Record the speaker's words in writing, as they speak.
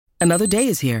Another day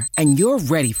is here, and you're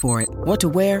ready for it. What to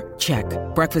wear? Check.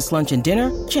 Breakfast, lunch, and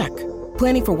dinner? Check.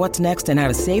 Planning for what's next and how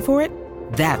to save for it?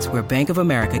 That's where Bank of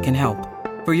America can help.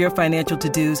 For your financial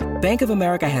to-dos, Bank of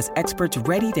America has experts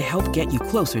ready to help get you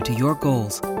closer to your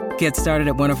goals. Get started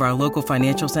at one of our local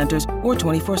financial centers or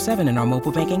 24/7 in our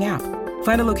mobile banking app.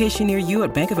 Find a location near you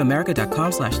at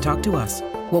bankofamerica.com/talktous.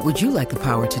 What would you like the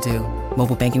power to do?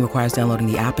 Mobile banking requires downloading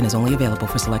the app and is only available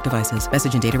for select devices.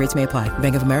 Message and data rates may apply.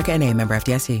 Bank of America N.A., member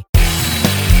FDIC.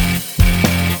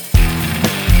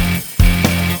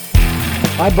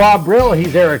 I'm Bob Brill.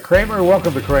 He's Eric Kramer.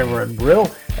 Welcome to Kramer and Brill,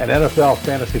 an NFL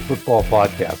fantasy football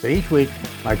podcast. Each week,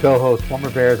 my co-host, former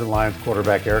Bears and Lions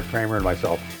quarterback Eric Kramer, and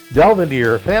myself delve into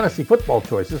your fantasy football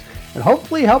choices and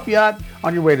hopefully help you out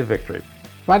on your way to victory.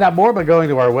 Find out more by going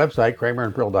to our website,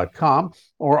 kramerandbrill.com,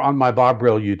 or on my Bob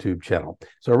Brill YouTube channel.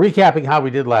 So recapping how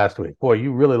we did last week. Boy,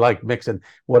 you really liked Mixon.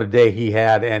 What a day he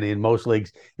had. And in most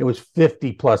leagues, it was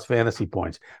 50-plus fantasy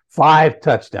points. 5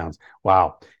 touchdowns.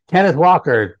 Wow. Kenneth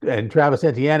Walker and Travis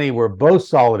Etienne were both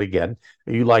solid again.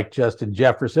 You like Justin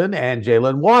Jefferson and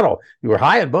Jalen Waddle. You were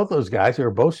high on both those guys. They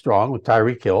were both strong with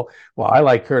Tyreek Hill. Well, I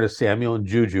like Curtis Samuel and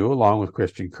Juju along with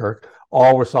Christian Kirk.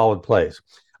 All were solid plays.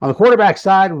 On the quarterback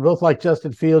side, we both like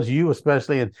Justin Fields, you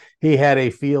especially, and he had a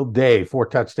field day, 4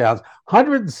 touchdowns,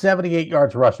 178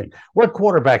 yards rushing. What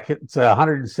quarterback hits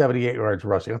 178 yards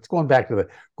rushing? That's going back to the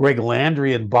Greg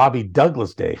Landry and Bobby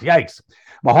Douglas days. Yikes.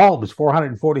 Mahomes,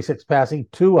 446 passing.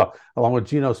 Tua, along with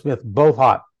Geno Smith, both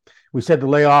hot. We said to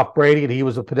lay off Brady, and he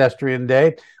was a pedestrian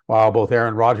day, while both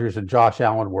Aaron Rodgers and Josh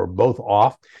Allen were both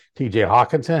off. TJ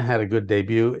Hawkinson had a good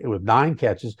debut with 9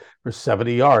 catches for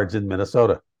 70 yards in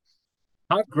Minnesota.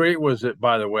 How great was it,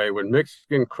 by the way, when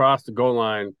Mixon crossed the goal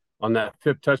line on that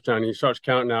 5th touchdown, he starts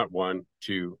counting out 1,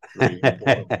 2, 3,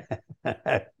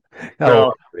 4.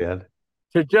 So,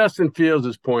 to Justin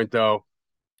Fields' point, though,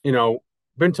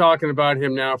 been talking about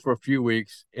him now for a few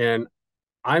weeks, and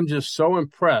I'm just so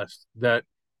impressed that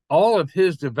all of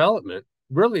his development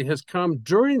really has come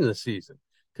during the season,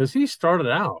 because he started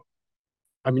out.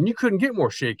 I mean, you couldn't get more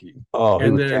shaky. Oh,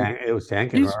 it was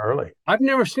tanking early. I've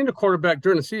never seen a quarterback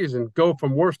during the season go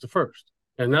from worst to first,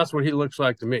 and that's what he looks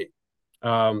like to me.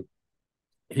 I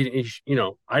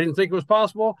didn't think it was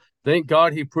possible. Thank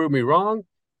God he proved me wrong,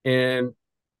 and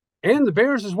the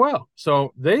Bears as well.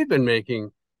 So they've been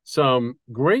making some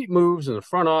great moves in the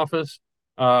front office,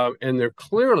 and they're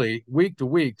clearly week to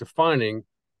week defining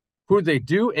who they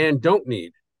do and don't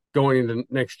need going into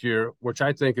next year, which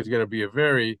I think is going to be a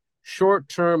very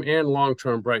short-term and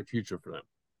long-term bright future for them.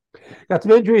 Got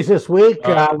some injuries this week.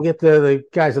 We'll get to the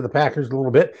guys of the Packers a little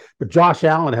bit, but Josh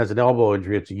Allen has an elbow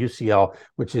injury. It's a UCL,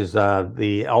 which is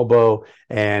the elbow,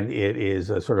 and it is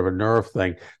a sort of a nerve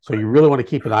thing. So you really want to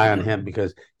keep an eye on him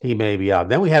because he may be out.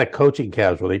 Then we had a coaching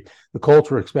casualty. The Colts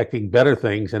were expecting better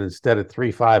things, and instead of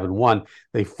 3-5-1,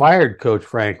 they fired Coach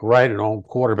Frank Wright, an old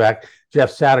quarterback. Jeff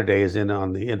Saturday is in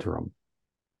on the interim.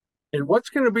 And what's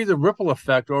going to be the ripple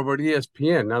effect over at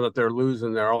ESPN now that they're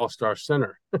losing their all-star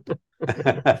center?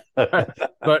 But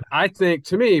I think,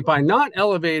 to me, by not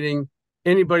elevating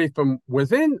anybody from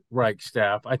within Reich's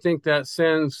staff, I think that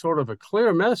sends sort of a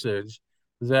clear message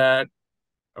that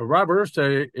Robert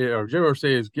Irsay or Jim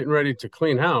Irsay is getting ready to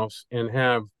clean house and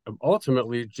have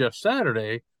ultimately Jeff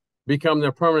Saturday become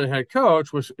their permanent head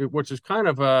coach, which is kind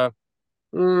of a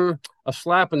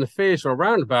slap in the face or a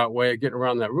roundabout way of getting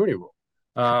around that Rooney Rule.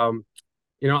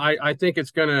 I think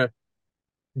it's going to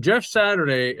Jeff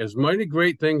Saturday, as many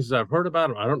great things as I've heard about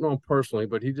him. I don't know him personally,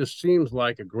 but he just seems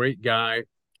like a great guy,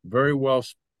 very well,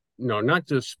 not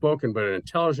just spoken, but an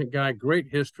intelligent guy, great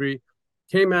history,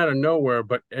 came out of nowhere.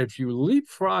 But if you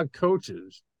leapfrog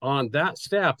coaches on that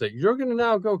staff that you're going to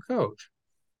now go coach,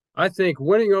 I think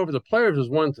winning over the players is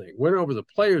one thing. Win over the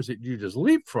players that you just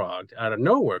leapfrogged out of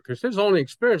nowhere, because his only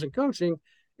experience in coaching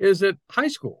is at high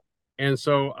school. And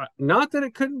so, not that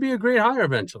it couldn't be a great hire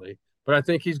eventually, but I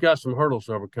think he's got some hurdles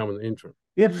to overcome in the interim.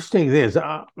 The interesting thing is,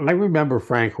 I remember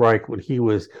Frank Reich when he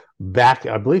was back.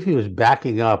 I believe he was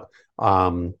backing up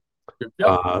in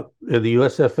the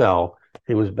USFL.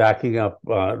 He was backing up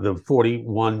the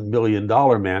 $41 million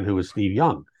man who was Steve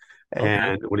Young.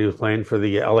 And when he was playing for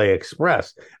the LA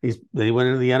Express, then he went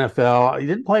into the NFL. He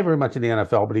didn't play very much in the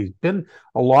NFL, but he's been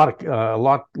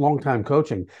long time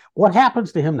coaching. What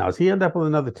happens to him now? Does he end up with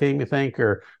another team, you think,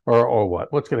 or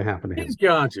what? What's going to happen to him? He's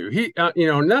got to.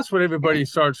 And that's what everybody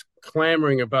starts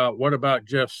clamoring about. What about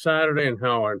Jeff Saturday and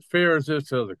how unfair is this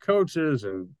to the coaches?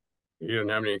 And he didn't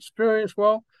have any experience.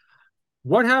 Well,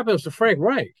 what happens to Frank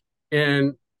Reich?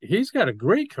 And he's got a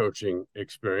great coaching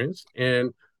experience,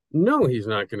 and no, he's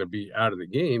not going to be out of the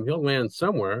game. He'll land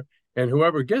somewhere, and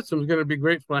whoever gets him is going to be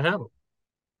grateful to have him.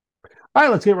 All right,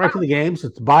 let's get right to the games.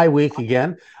 It's bye week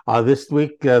again. This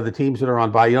week, the teams that are on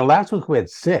bye. Last week we had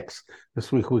 6.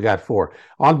 This week we got 4.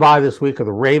 On bye this week are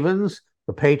the Ravens,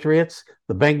 the Patriots,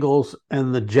 the Bengals,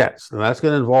 and the Jets. And that's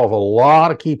going to involve a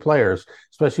lot of key players,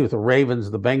 especially with the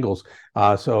Ravens, the Bengals.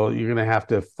 So you're going to have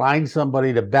to find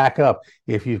somebody to back up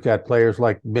if you've got players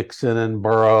like Mixon and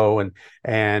Burrow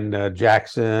and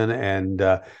Jackson and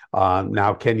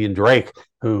now Kenyon Drake,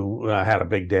 who had a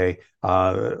big day.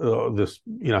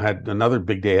 Had another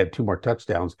big day, had 2 more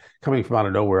touchdowns coming from out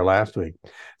of nowhere last week.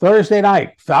 Thursday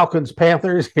night, Falcons,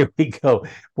 Panthers. Here we go.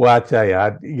 Boy, I tell you,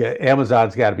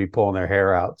 Amazon's got to be pulling their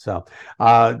hair out. So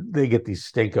they get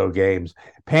these stinko games.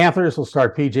 Panthers will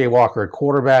start PJ Walker at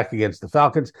quarterback against the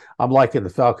Falcons. I'm liking the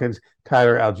Falcons.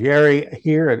 Tyler Algieri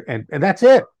here, and that's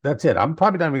it. That's it. I'm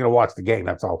probably not even going to watch the game.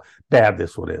 That's how bad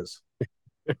this one is.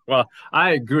 Well,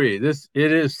 I agree. It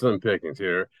is slim pickings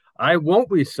here. I won't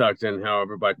be sucked in,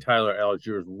 however, by Tyler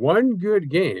Algieri's one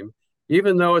good game,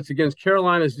 even though it's against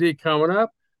Carolina's D coming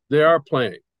up. They are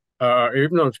playing. Even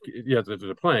though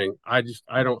they're playing, I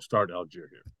don't start Algier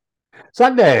here.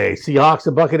 Sunday, Seahawks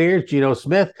and Buccaneers, Geno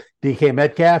Smith, DK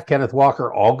Metcalf, Kenneth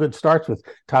Walker, all good starts with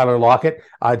Tyler Lockett.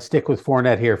 I'd stick with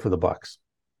Fournette here for the Bucs.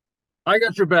 I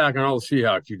got your back on all the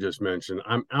Seahawks you just mentioned.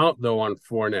 I'm out, though, on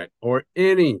Fournette or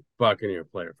any Buccaneer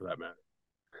player for that matter.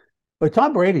 But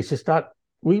Tom Brady's just not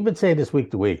 – we've been saying this week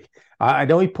to week. I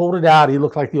know he pulled it out. He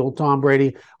looked like the old Tom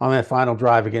Brady on that final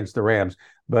drive against the Rams.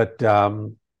 But,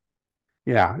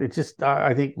 it's just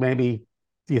I think maybe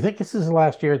 – do you think this is the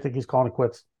last year? I think he's calling it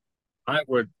quits. I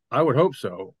would hope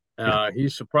so.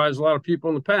 He's surprised a lot of people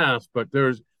in the past, but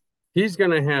he's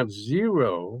going to have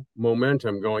zero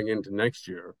momentum going into next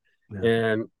year. Yeah.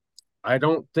 And I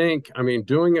don't think,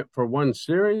 doing it for one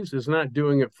series is not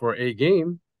doing it for a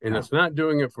game, and it's not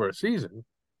doing it for a season.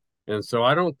 And so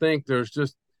I don't think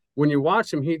when you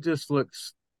watch him, he just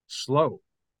looks slow.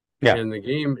 Yeah. And the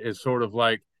game is sort of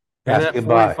like, at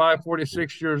 45,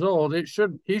 46 years old,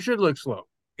 he should look slow.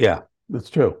 Yeah, that's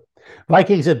true.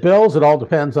 Vikings at Bills, it all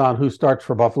depends on who starts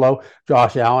for Buffalo.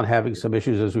 Josh Allen having some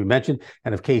issues, as we mentioned.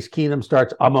 And if Case Keenum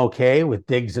starts, I'm okay with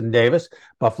Diggs and Davis.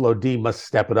 Buffalo D must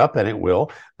step it up, and it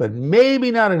will. But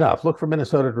maybe not enough. Look for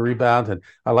Minnesota to rebound, and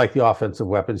I like the offensive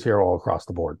weapons here all across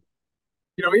the board.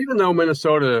 Even though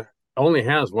Minnesota only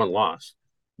has 1 loss,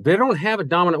 they don't have a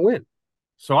dominant win.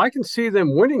 So I can see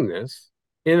them winning this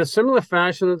in a similar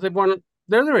fashion that they've won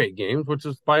their other 8 games, which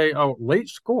is by a late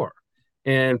score.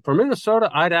 And for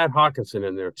Minnesota, I'd add Hawkinson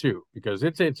in there too, because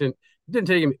it didn't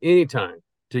take him any time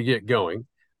to get going.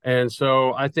 And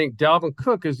so I think Dalvin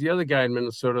Cook is the other guy in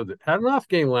Minnesota that had an off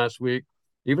game last week,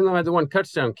 even though I had the 1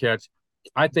 touchdown catch.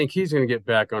 I think he's going to get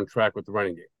back on track with the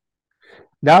running game.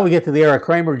 Now we get to the Eric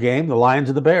Kramer game, the Lions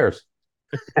and the Bears.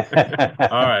 All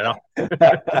right,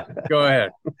 go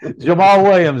ahead. Jamal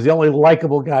Williams, the only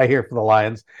likable guy here for the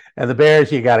Lions. And the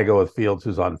Bears, you got to go with Fields,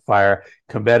 who's on fire.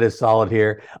 Komet is solid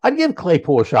here. I'd give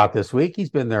Claypool a shot this week. He's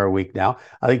been there a week now.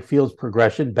 I think Fields'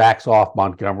 progression backs off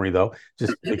Montgomery, though,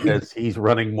 just because he's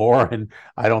running more. And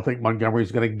I don't think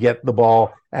Montgomery's going to get the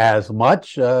ball as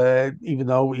much, even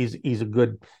though he's a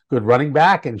good running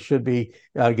back and should be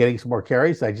getting some more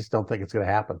carries. I just don't think it's going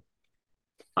to happen.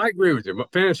 I agree with you.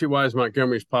 But fantasy-wise,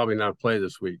 Montgomery's probably not play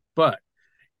this week. But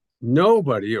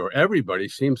nobody or everybody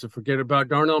seems to forget about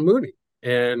Darnell Mooney.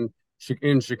 And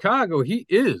in Chicago, he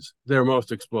is their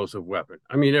most explosive weapon.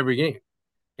 Every game.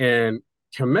 And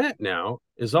Komet now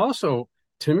is also,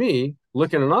 to me,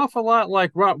 looking an awful lot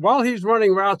like, while he's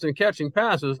running routes and catching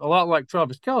passes, a lot like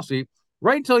Travis Kelce,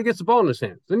 right until he gets the ball in his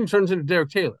hands. Then he turns into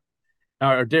Derek Taylor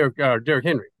or Derek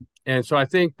Henry. And so I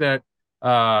think that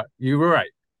you were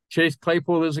right. Chase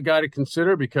Claypool is a guy to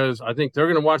consider because I think they're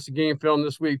going to watch the game film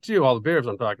this week too, all the Bears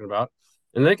I'm talking about,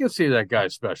 and they can see that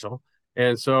guy's special.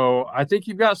 And so I think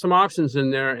you've got some options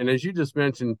in there. And as you just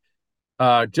mentioned,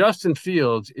 Justin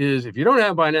Fields is, if you don't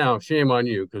have by now, shame on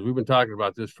you, because we've been talking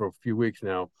about this for a few weeks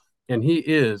now. And he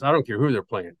is, I don't care who they're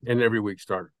playing, an every week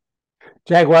starter.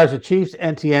 Jaguars, the Chiefs,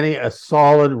 Etienne, a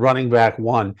solid running back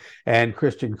 1, and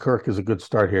Christian Kirk is a good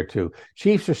start here too.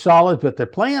 Chiefs are solid, but they're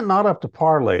playing not up to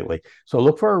par lately. So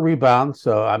look for a rebound.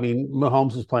 So,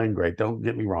 Mahomes is playing great, don't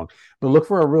get me wrong, but look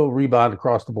for a real rebound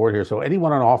across the board here. So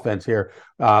anyone on offense here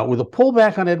with a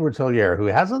pullback on Edwards-Helaire, who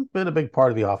hasn't been a big part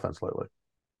of the offense lately.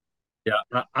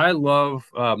 Yeah, I love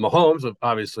Mahomes,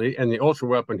 obviously, and the ultra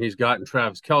weapon he's got in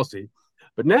Travis Kelce.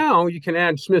 But now you can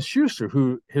add Smith-Schuster,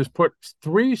 who has put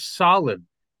 3 solid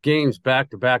games back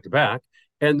to back to back.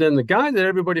 And then the guy that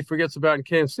everybody forgets about in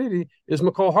Kansas City is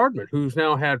Mecole Hardman, who's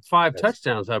now had 5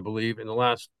 touchdowns, I believe, in the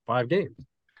last 5 games.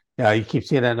 Yeah, you keep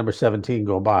seeing that number 17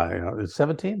 go by. It's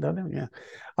 17, doesn't it? Yeah.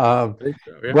 I think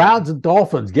so, yeah. Browns and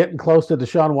Dolphins getting close to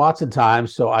Deshaun Watson time.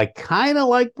 So I kind of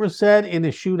like Brissett in the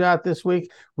shootout this week.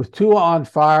 With Tua on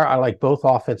fire, I like both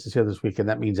offenses here this week, and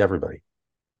that means everybody.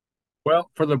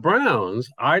 Well, for the Browns,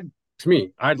 I'd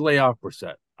lay off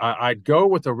Brissett. I'd go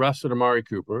with the rest of Amari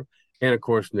Cooper and, of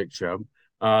course, Nick Chubb.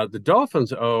 The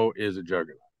Dolphins' O is a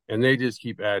juggernaut, and they just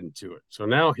keep adding to it. So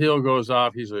now Hill goes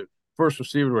off. He's a first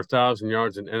receiver to 1,000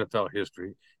 yards in NFL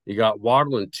history. You got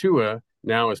Waddle, and Tua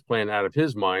now is playing out of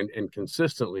his mind and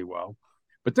consistently well.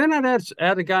 But then I'd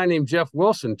add a guy named Jeff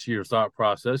Wilson to your thought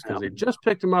process because they just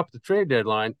picked him up at the trade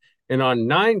deadline, and on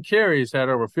 9 carries had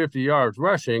over 50 yards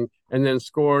rushing and then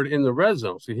scored in the red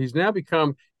zone. So he's now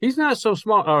become – he's not so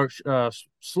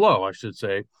slow, I should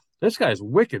say. This guy's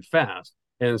wicked fast.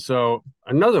 And so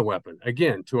another weapon,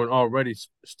 again, to an already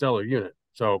stellar unit.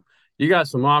 So you got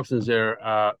some options there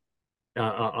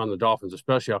on the Dolphins,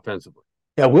 especially offensively.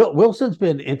 Yeah, Wilson's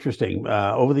been interesting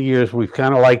over the years. We've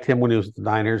kind of liked him when he was at the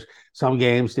Niners. Some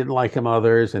games didn't like him,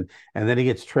 others, and then he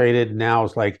gets traded. And now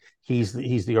it's like he's the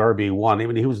RB1. I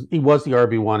mean, he was the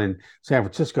RB1 in San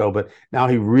Francisco, but now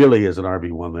he really is an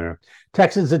RB1 there.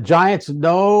 Texans and Giants,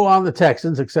 no on the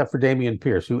Texans except for Dameon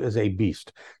Pierce, who is a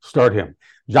beast. Start him.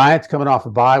 Giants coming off a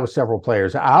bye with several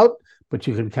players out, but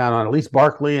you can count on at least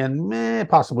Barkley and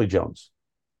possibly Jones.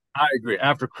 I agree.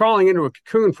 After crawling into a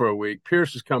cocoon for a week,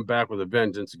 Pierce has come back with a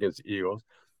vengeance against the Eagles.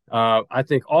 I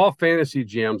think all fantasy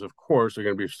GMs, of course, are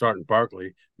going to be starting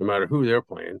Barkley, no matter who they're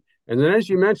playing. And then, as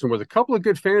you mentioned, with a couple of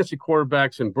good fantasy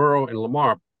quarterbacks in Burrow and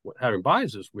Lamar having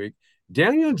buys this week,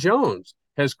 Daniel Jones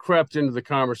has crept into the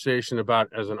conversation about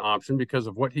as an option because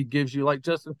of what he gives you, like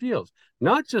Justin Fields.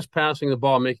 Not just passing the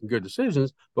ball, making good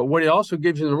decisions, but what he also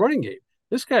gives you in the running game.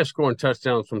 This guy's scoring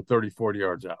touchdowns from 30, 40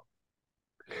 yards out.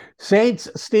 Saints,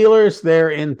 Steelers,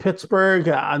 they're in Pittsburgh.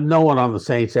 No one on the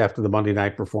Saints after the Monday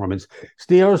night performance.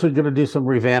 Steelers are going to do some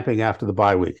revamping after the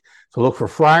bye week. So look for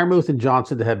Freiermuth and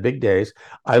Johnson to have big days.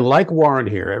 I like Warren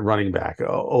here at running back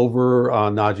over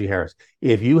Najee Harris.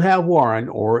 If you have Warren,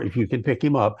 or if you can pick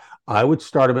him up, I would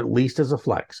start him at least as a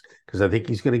flex because I think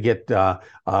he's going to get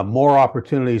more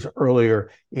opportunities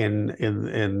earlier in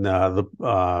the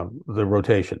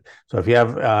rotation. So if you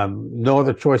have no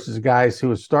other choices, guys who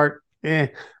would start,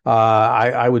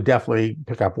 I would definitely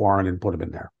pick up Warren and put him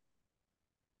in there.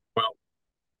 Well,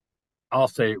 I'll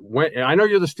say, I know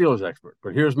you're the Steelers expert,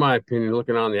 but here's my opinion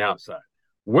looking on the outside.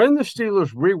 When the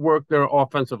Steelers rework their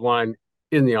offensive line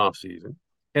in the offseason,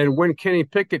 and when Kenny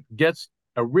Pickett gets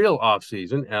a real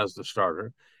offseason as the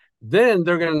starter, then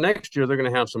next year they're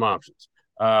going to have some options.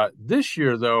 This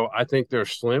year, though, I think they're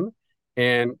slim,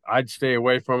 and I'd stay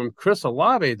away from them. Chris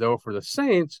Olave, though, for the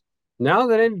Saints, now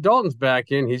that Andy Dalton's back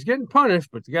in, he's getting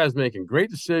punished, but the guy's making great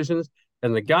decisions.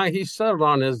 And the guy he settled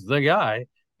on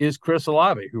is Chris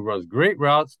Olave, who runs great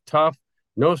routes, tough,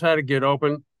 knows how to get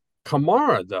open.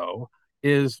 Kamara, though,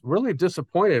 is really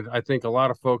disappointed, I think, a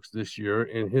lot of folks this year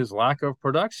in his lack of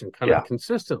production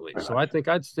consistently. So I think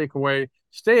I'd stay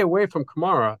away from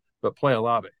Kamara, but play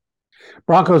Olave.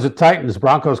 Broncos at Titans.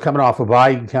 Broncos coming off a bye.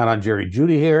 You can count on Jerry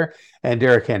Jeudy here and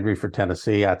Derrick Henry for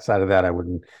Tennessee. Outside of that, I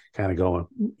wouldn't kind of go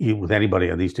with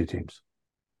anybody on these two teams.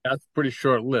 That's a pretty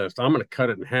short list. I'm going to cut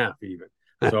it in half even.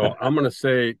 So I'm going to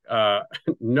say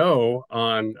no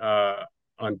on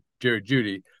Jerry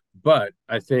Jeudy. But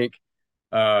I think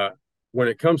when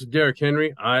it comes to Derrick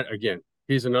Henry,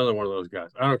 he's another one of those guys.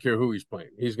 I don't care who he's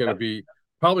playing. He's going to be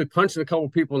probably punching a couple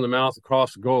people in the mouth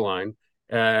across the goal line.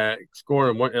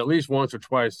 Scoring at least once or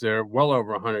twice there, well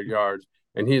over 100 yards,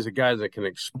 and he's a guy that can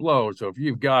explode. So if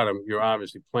you've got him, you're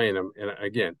obviously playing him. And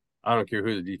again, I don't care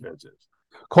who the defense is.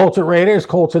 Colts at Raiders,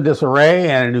 Colts in disarray,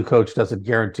 and a new coach doesn't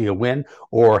guarantee a win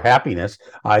or happiness.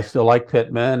 I still like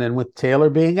Pittman, and with Taylor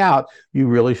being out, you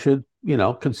really should,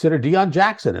 consider Deion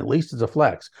Jackson, at least as a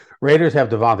flex. Raiders have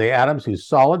Devontae Adams, who's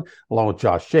solid, along with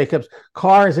Josh Jacobs.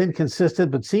 Carr is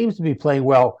inconsistent, but seems to be playing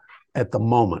well at the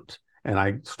moment. And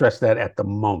I stress that at the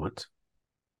moment.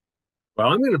 Well,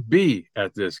 I'm going to be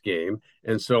at this game.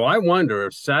 And so I wonder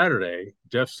if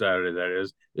Jeff Saturday,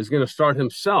 that is going to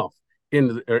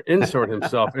insert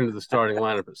himself into the starting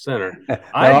lineup at center.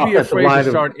 I'd be afraid to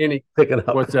start any.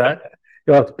 What's that?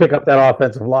 You'll have to pick up that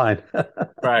offensive line.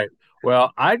 Right.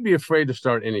 Well, I'd be afraid to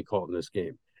start any Colt in this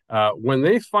game. When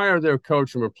they fire their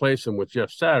coach and replace him with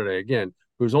Jeff Saturday, again,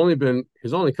 his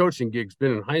only coaching gig's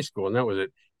been in high school, and that was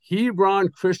it. Hebron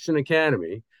Christian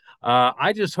Academy.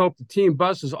 I just hope the team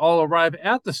buses all arrive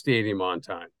at the stadium on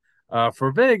time.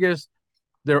 For Vegas,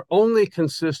 their only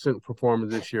consistent performer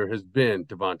this year has been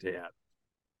Devontae Adams.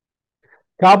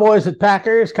 Cowboys at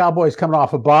Packers. Cowboys coming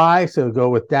off a bye, so go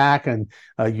with Dak, and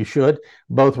you should.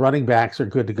 Both running backs are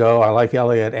good to go. I like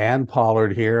Elliott and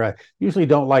Pollard here. I usually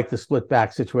don't like the split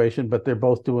back situation, but they're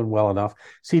both doing well enough.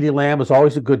 CeeDee Lamb is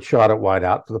always a good shot at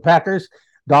wideout. For the Packers,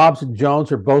 Dobbs and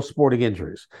Jones are both sporting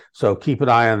injuries, so keep an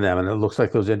eye on them, and it looks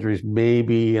like those injuries may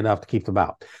be enough to keep them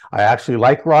out. I actually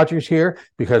like Rodgers here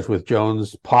because with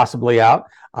Jones possibly out,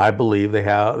 I believe they're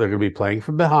going to be playing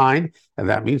from behind, and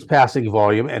that means passing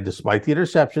volume. And despite the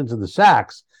interceptions and the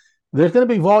sacks, there's going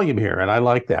to be volume here, and I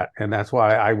like that. And that's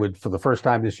why I would, for the first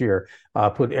time this year,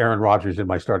 put Aaron Rodgers in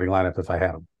my starting lineup if I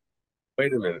had him.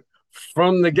 Wait a minute.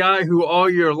 From the guy who all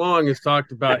year long has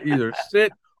talked about either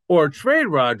sit or trade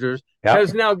Rodgers,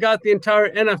 has now got the entire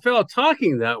NFL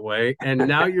talking that way, and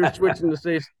now you're switching to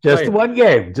say just one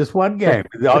game.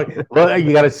 Well,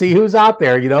 you got to see who's out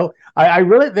there. I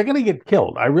really, they're going to get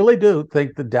killed. I really do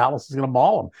think that Dallas is going to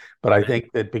maul them, but I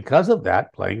think that because of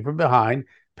that, playing from behind,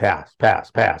 pass,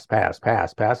 and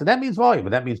that means volume,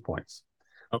 and that means points.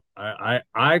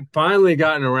 I finally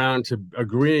gotten around to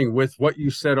agreeing with what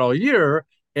you said all year,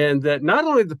 and that not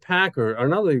only the Packers, or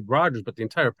not only Rodgers, but the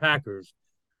entire Packers,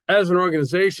 as an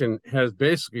organization, has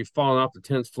basically fallen off the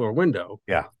 10th floor window.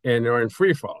 Yeah. And they're in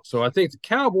free fall. So I think the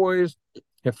Cowboys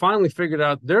have finally figured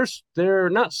out they're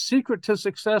not secret to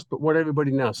success, but what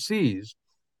everybody now sees,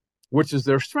 which is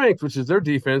their strength, which is their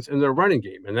defense and their running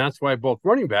game. And that's why both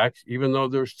running backs, even though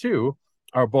there's two,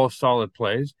 are both solid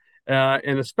plays.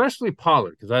 And especially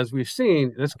Pollard, because as we've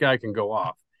seen, this guy can go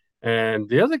off. And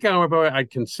the other guy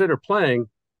I'd consider playing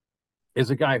is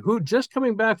a guy who, just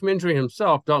coming back from injury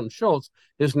himself, Dalton Schultz,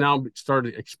 is now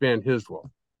starting to expand his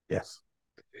role. Yes.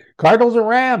 Cardinals and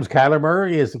Rams. Kyler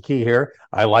Murray is the key here.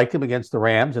 I like him against the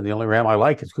Rams, and the only Ram I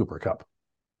like is Cooper Kupp.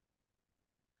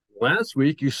 Last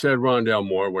week, you said Rondale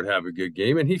Moore would have a good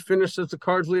game, and he finished as the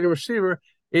Cards' leading receiver,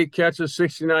 8 catches,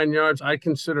 69 yards. I'd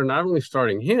consider not only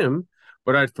starting him,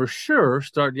 but I'd for sure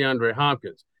start DeAndre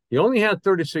Hopkins. He only had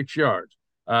 36 yards,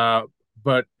 and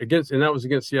that was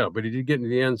against Seattle, but he did get into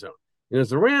the end zone. And as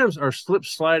the Rams are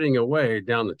sliding away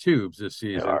down the tubes this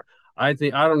season, I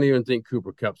don't even think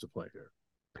Cooper Kupp's a play here.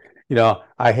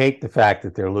 I hate the fact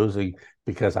that they're losing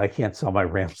because I can't sell my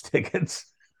Rams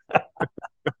tickets.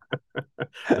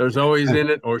 There's always in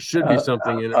it, or should be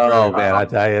something in it. Man, I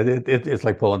tell you, it's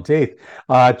like pulling teeth.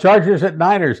 Chargers at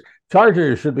Niners.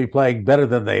 Chargers should be playing better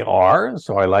than they are,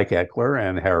 so I like Eckler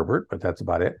and Herbert, but that's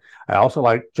about it. I also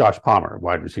like Josh Palmer,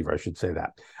 wide receiver, I should say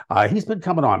that. He's been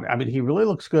coming on. I mean, he really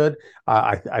looks good.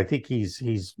 I think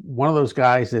he's one of those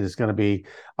guys that is going to be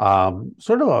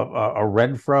sort of a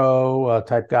Renfro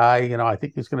type guy. I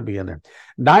think he's going to be in there.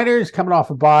 Niners coming off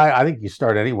a bye. I think you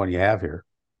start anyone you have here.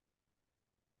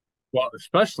 Well,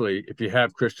 especially if you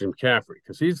have Christian McCaffrey,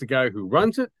 because he's the guy who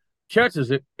runs it,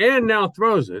 catches it, and now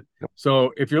throws it. Yep.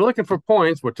 So if you're looking for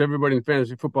points, which everybody in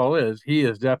fantasy football is, he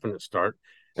is definite start.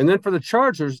 And then for the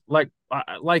Chargers, like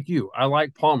you, I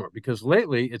like Palmer because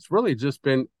lately it's really just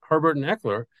been Herbert and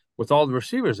Eckler with all the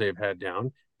receivers they've had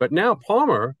down. But now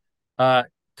Palmer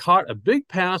caught a big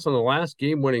pass on the last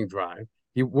game-winning drive.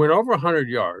 He went over 100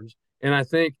 yards, and I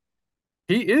think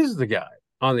he is the guy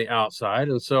on the outside.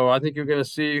 And so I think you're going to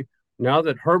see, now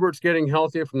that Herbert's getting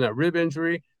healthier from that rib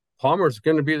injury, Palmer's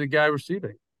going to be the guy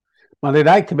receiving. Monday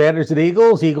night, Commanders and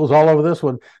Eagles. Eagles all over this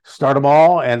one. Start them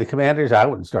all. And the Commanders, I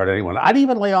wouldn't start anyone. I'd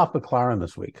even lay off McLaurin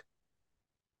this week.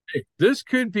 Hey, this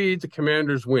could be the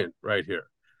Commanders' win right here.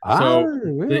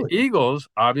 Really? The Eagles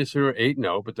obviously are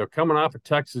 8-0, but they're coming off a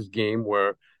Texas game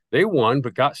where they won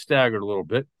but got staggered a little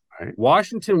bit. Right.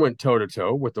 Washington went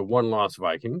toe-to-toe with the one-loss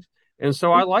Vikings. And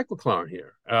so I like McLaurin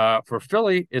here. For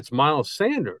Philly, it's Miles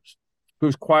Sanders,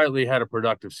 who's quietly had a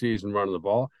productive season running the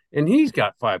ball, and he's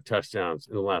got 5 touchdowns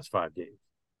in the last 5 games.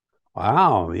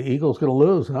 Wow, the Eagles going to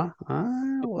lose, huh?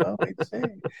 Well, let's see.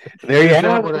 There you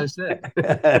have what I said.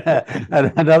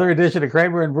 Another edition of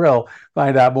Kramer and Brill.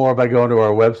 Find out more by going to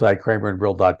our website,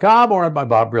 kramerandbrill.com, or on my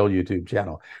Bob Brill YouTube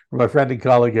channel. For my friend and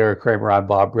colleague Eric Kramer, I'm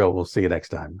Bob Brill. We'll see you next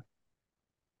time.